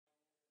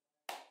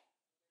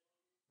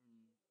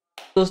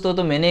दोस्तों,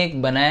 तो मैंने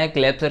एक बनाया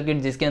क्लैप सर्किट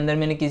जिसके अंदर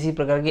मैंने किसी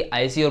प्रकार की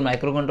आईसी और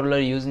माइक्रो कंट्रोलर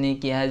यूज़ नहीं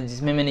किया है,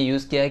 जिसमें मैंने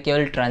यूज़ किया है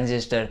केवल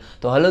ट्रांजिस्टर।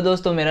 तो हेलो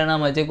दोस्तों, मेरा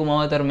नाम अजय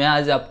कुमावत और मैं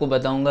आज आपको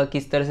बताऊंगा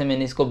किस तरह से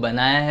मैंने इसको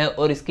बनाया है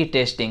और इसकी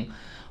टेस्टिंग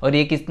और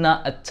ये कितना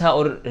अच्छा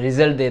और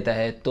रिजल्ट देता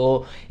है।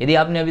 तो यदि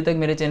आपने अभी तक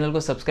मेरे चैनल को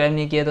सब्सक्राइब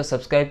नहीं किया तो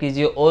सब्सक्राइब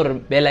कीजिए और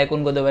बेल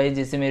आइकन को दबाइए,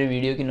 जिससे मेरे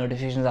वीडियो की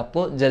नोटिफिकेशन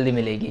आपको जल्दी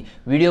मिलेगी।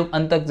 वीडियो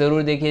अंत तक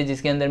ज़रूर देखिए,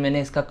 जिसके अंदर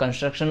मैंने इसका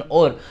कंस्ट्रक्शन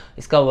और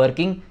इसका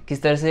वर्किंग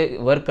किस तरह से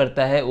वर्क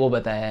करता है वो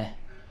बताया है।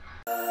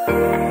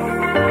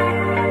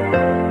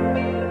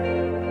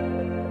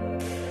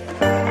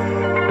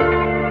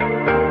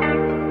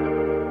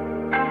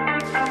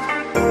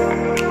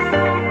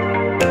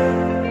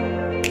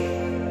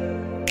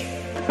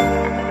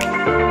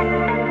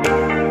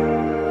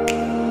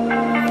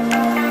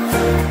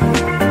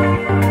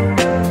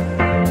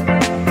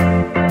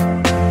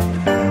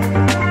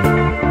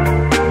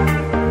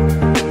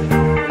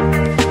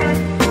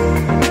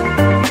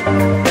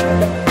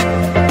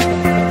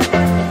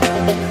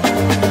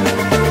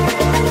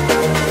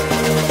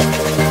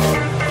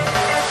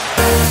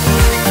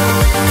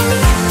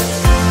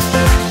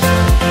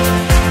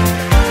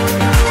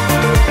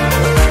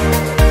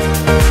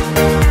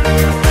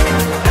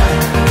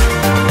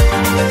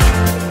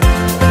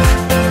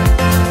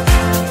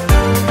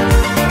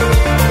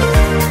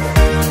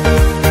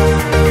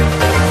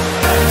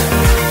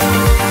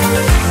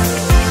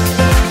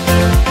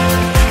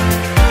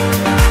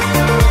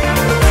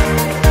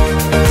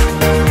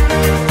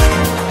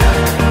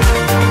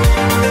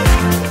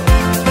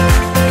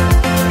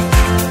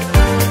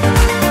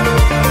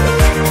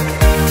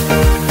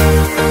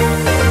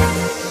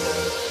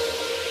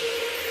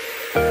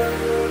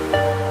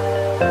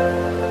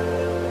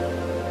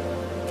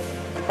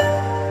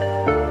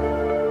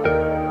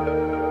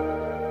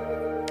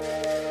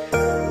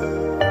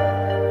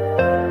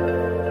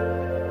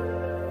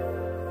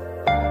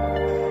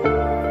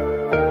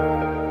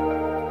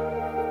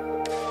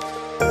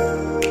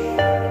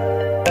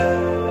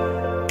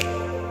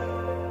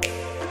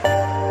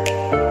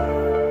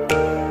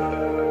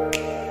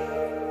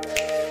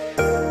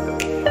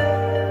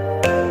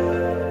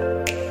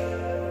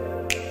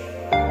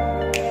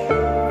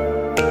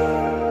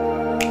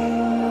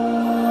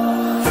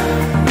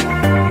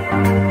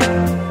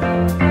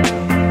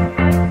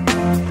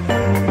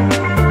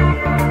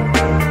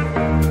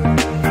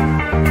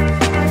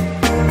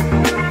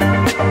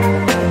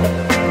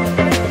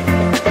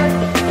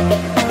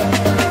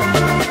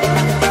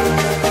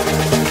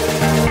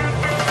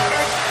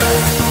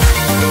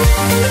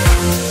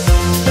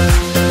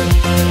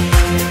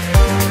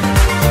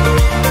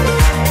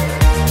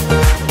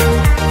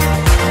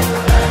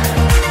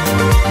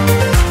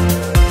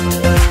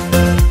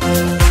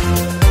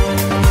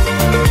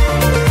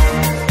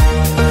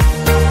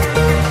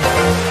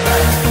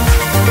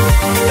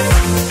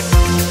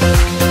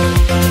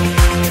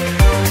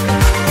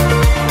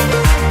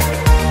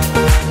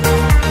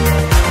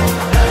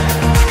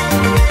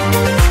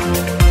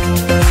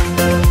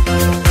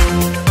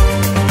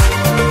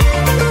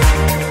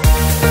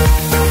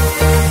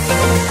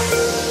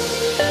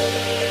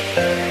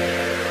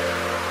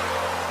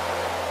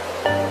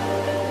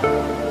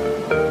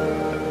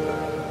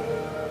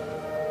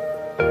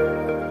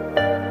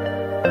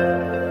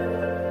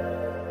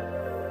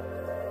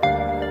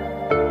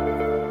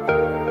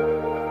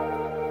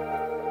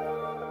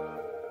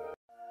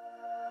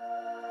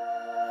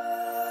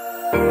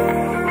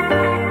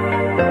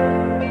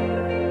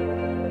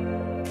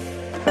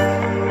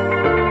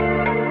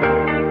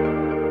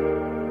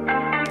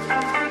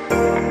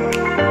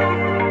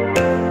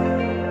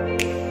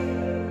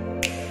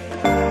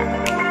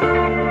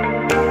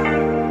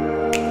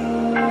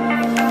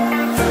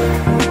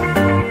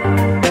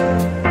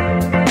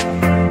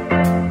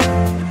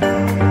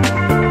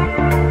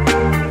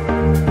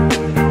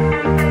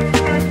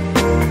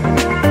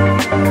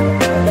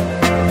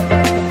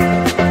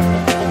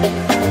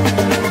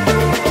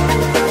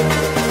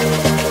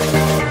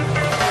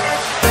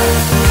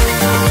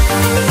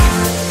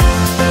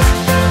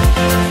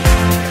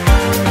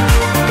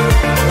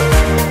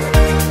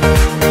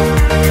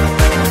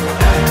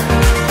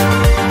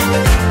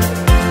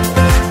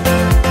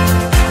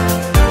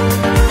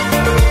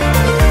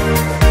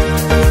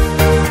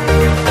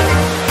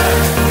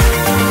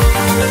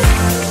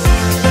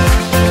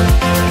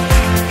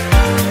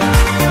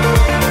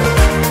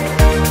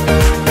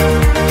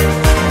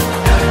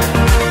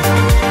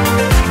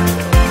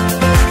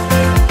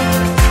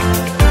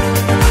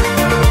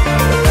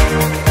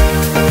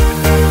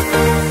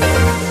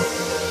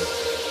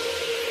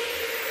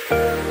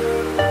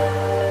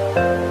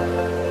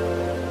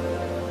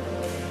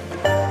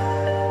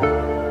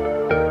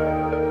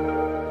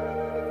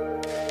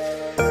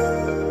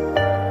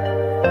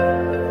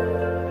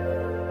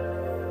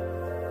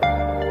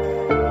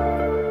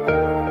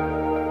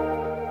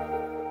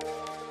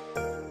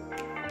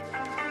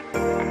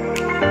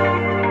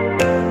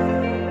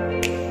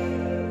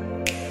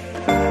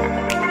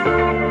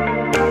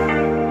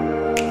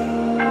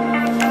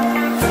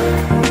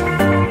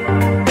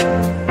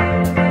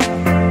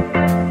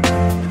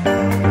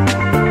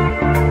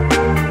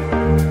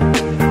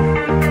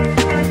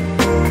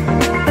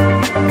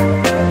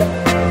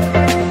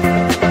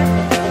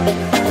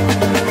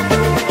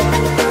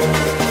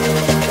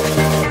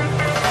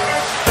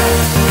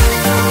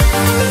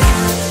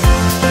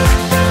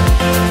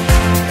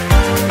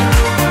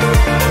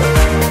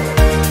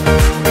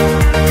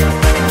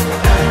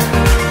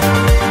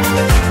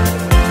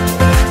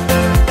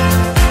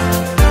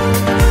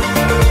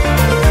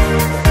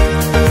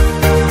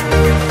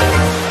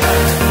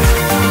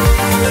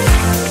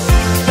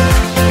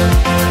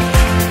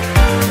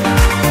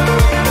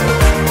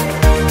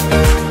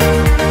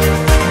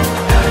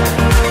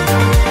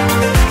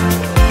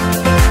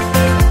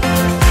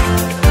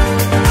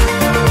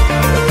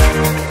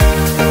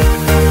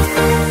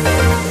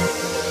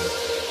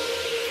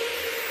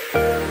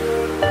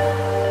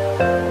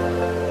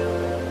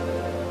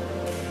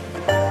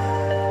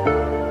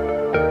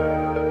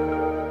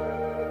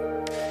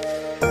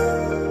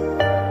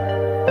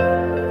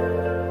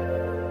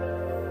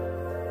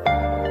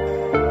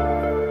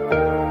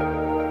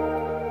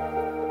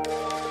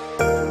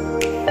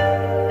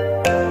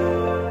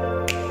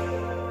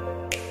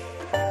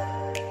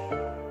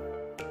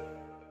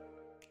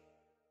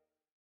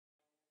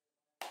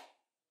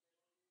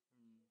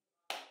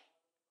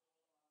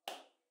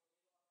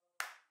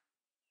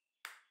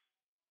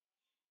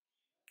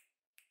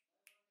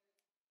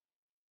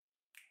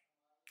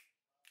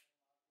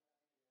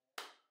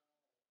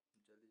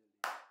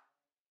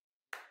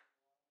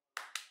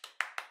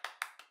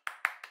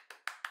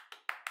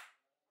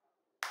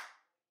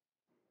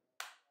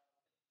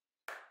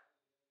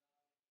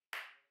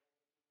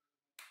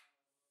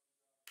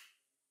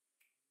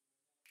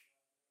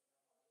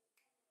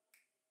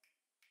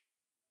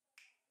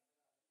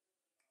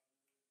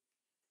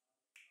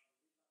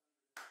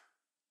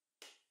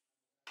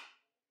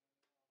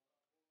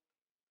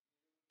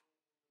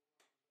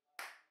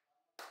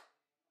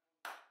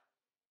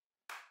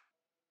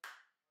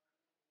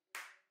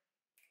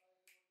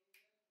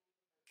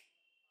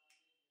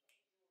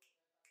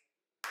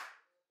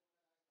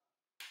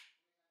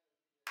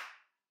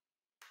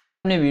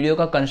 अपने वीडियो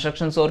का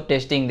कंस्ट्रक्शंस और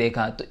टेस्टिंग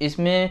देखा तो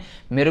इसमें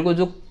मेरे को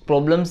जो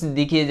प्रॉब्लम्स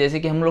दिखी है, जैसे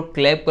कि हम लोग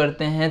क्लैप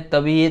करते हैं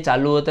तभी ये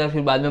चालू होता है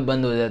फिर बाद में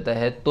बंद हो जाता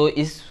है, तो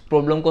इस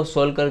प्रॉब्लम को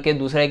सॉल्व करके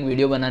दूसरा एक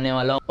वीडियो बनाने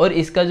वाला हूँ। और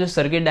इसका जो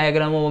सर्किट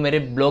डायग्राम है वो मेरे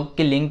ब्लॉग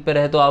के लिंक पर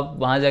है, तो आप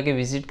वहाँ जाके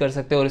विजिट कर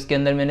सकते हो। और इसके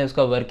अंदर मैंने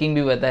उसका वर्किंग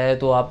भी बताया है,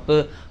 तो आप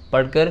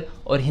पढ़कर,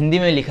 और हिंदी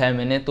में लिखा है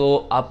मैंने, तो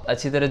आप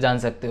अच्छी तरह जान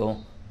सकते हो।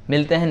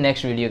 मिलते हैं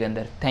नेक्स्ट वीडियो के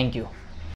अंदर। Thank you.